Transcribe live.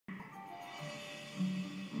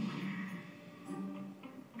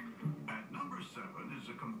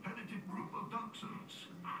Doxies,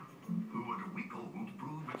 who at a week old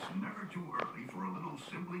prove it's never too early for a little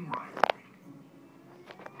sibling rivalry.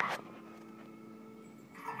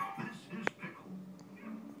 This is Pickle,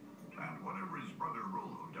 and whatever his brother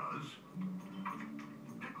Rollo does,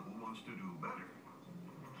 Pickle wants to do better.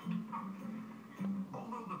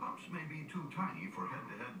 Although the pups may be too tiny for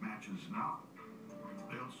head-to-head matches now,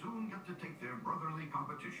 they'll soon get to take their brotherly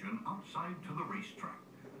competition outside to the racetrack.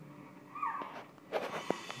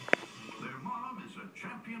 Their mom is a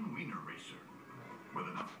champion wiener racer. With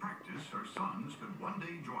enough practice, her sons could one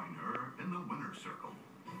day join her in the winner's circle.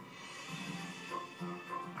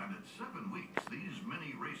 And at 7 weeks, these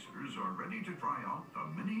mini racers are ready to try out the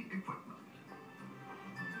mini equipment.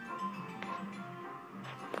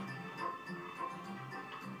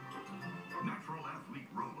 Natural athlete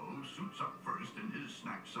Rollo suits up first in his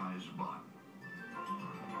snack-sized bun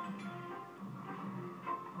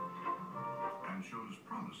and shows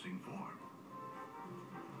promising form.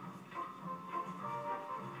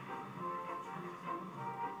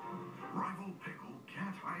 Rival Pickle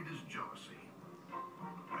can't hide his jealousy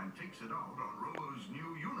and takes it out on Rollo's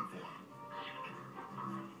new uniform.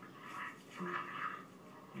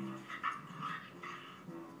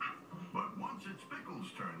 But once it's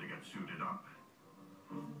Pickle's turn to get suited up,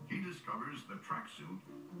 he discovers the tracksuit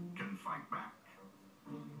can fight back.